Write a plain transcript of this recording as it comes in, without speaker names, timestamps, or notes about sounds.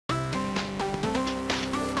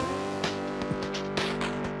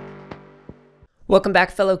Welcome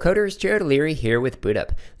back, fellow coders. Jared Leary here with BootUp.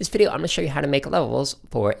 This video, I'm going to show you how to make levels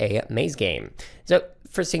for a maze game. So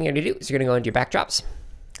first thing you're going to do is you're going to go into your backdrops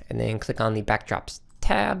and then click on the backdrops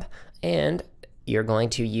tab, and you're going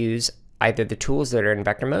to use either the tools that are in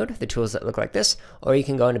vector mode, the tools that look like this, or you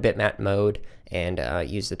can go into bitmap mode and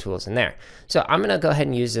use the tools in there. So I'm going to go ahead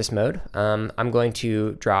and use this mode. I'm going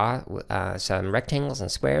to draw some rectangles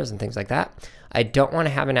and squares and things like that. I don't want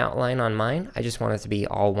to have an outline on mine. I just want it to be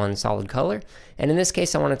all one solid color. And in this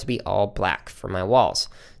case, I want it to be all black for my walls.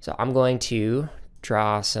 So I'm going to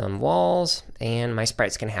draw some walls, and my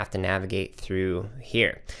sprite's going to have to navigate through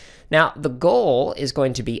here. Now, the goal is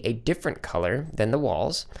going to be a different color than the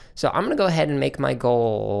walls. So I'm going to go ahead and make my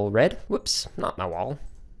goal red. Whoops, not my wall.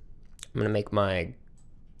 I'm going to make my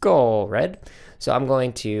goal red. So I'm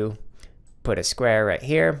going to put a square right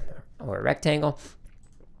here, or a rectangle.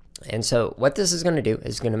 And so what this is going to do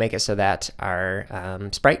is going to make it so that our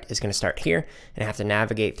sprite is going to start here and have to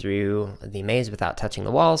navigate through the maze without touching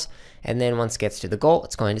the walls. And then once it gets to the goal,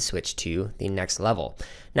 it's going to switch to the next level.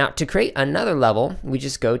 Now, to create another level, we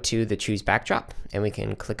just go to the choose backdrop, and we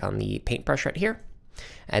can click on the paintbrush right here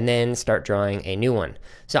and then start drawing a new one.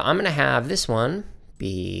 So I'm going to have this one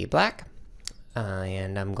be black,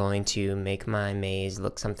 and I'm going to make my maze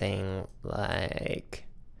look something like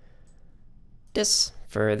this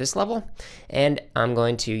for this level, and I'm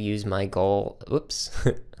going to use my goal. Oops,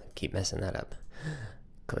 keep messing that up.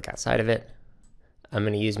 Click outside of it. I'm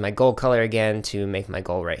going to use my goal color again to make my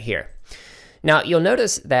goal right here. Now you'll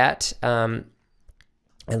notice that I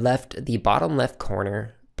left the bottom left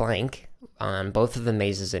corner blank on both of the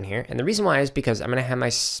mazes in here, and the reason why is because I'm going to have my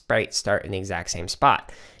sprite start in the exact same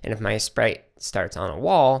spot, and if my sprite starts on a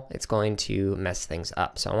wall, it's going to mess things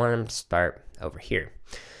up. So I want them to start over here.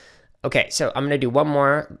 Okay, so I'm going to do one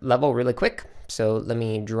more level really quick. So let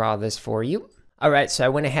me draw this for you. All right, so I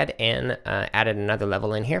went ahead and added another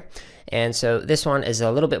level in here. And so this one is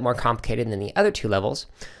a little bit more complicated than the other two levels.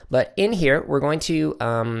 But in here, we're going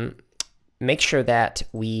to make sure that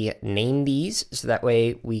we name these so that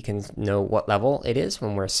way we can know what level it is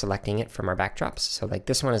when we're selecting it from our backdrops. So like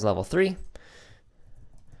this one is level 3.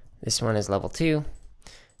 This one is level 2.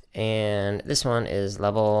 And this one is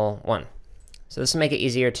level 1. So this will make it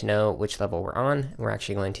easier to know which level we're on. We're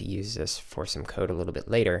actually going to use this for some code a little bit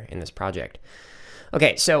later in this project.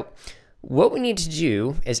 Okay, so what we need to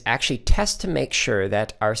do is actually test to make sure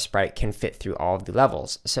that our sprite can fit through all of the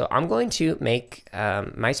levels. So I'm going to make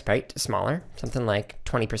my sprite smaller, something like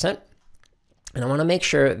 20%. And I want to make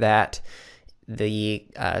sure that the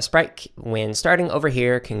sprite, when starting over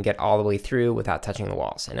here, can get all the way through without touching the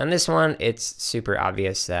walls. And on this one, it's super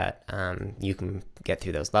obvious that you can get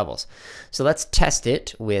through those levels. So let's test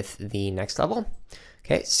it with the next level.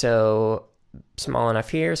 Okay, so small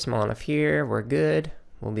enough here, we're good.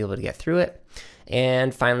 We'll be able to get through it.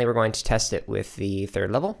 And finally, we're going to test it with the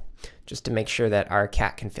third level, just to make sure that our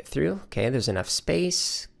cat can fit through. Okay, there's enough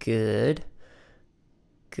space. Good.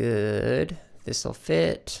 Good. This'll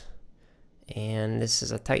fit. And this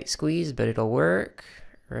is a tight squeeze, but it'll work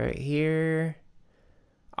right here.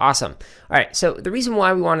 Awesome. All right, so the reason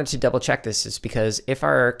why we wanted to double check this is because if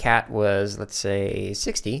our cat was, let's say,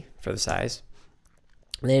 60 for the size,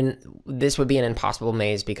 then this would be an impossible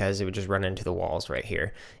maze because it would just run into the walls right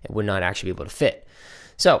here. It would not actually be able to fit.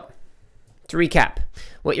 So to recap,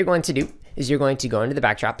 what you're going to do is you're going to go into the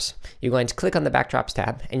backdrops, you're going to click on the backdrops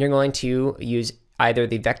tab, and you're going to use either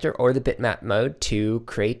the vector or the bitmap mode to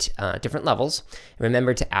create different levels.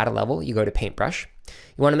 Remember, to add a level, you go to paintbrush.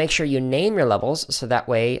 You want to make sure you name your levels so that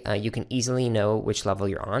way you can easily know which level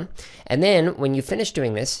you're on. And then when you finish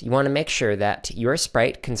doing this, you want to make sure that your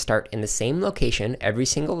sprite can start in the same location every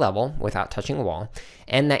single level without touching a wall,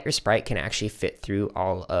 and that your sprite can actually fit through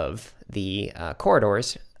all of the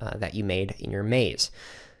corridors that you made in your maze.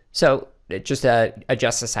 So just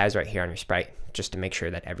adjust the size right here on your sprite, just to make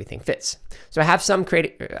sure that everything fits. So have some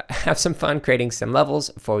fun creating some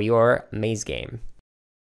levels for your maze game.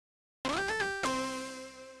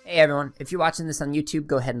 Hey everyone, if you're watching this on YouTube,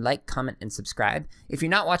 go ahead and like, comment, and subscribe. If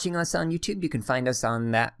you're not watching us on YouTube, you can find us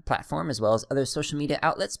on that platform as well as other social media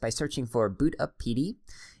outlets by searching for BootUp PD.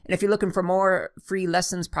 And if you're looking for more free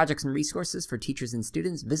lessons, projects, and resources for teachers and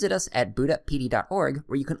students, visit us at bootuppd.org,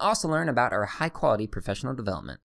 where you can also learn about our high-quality professional development.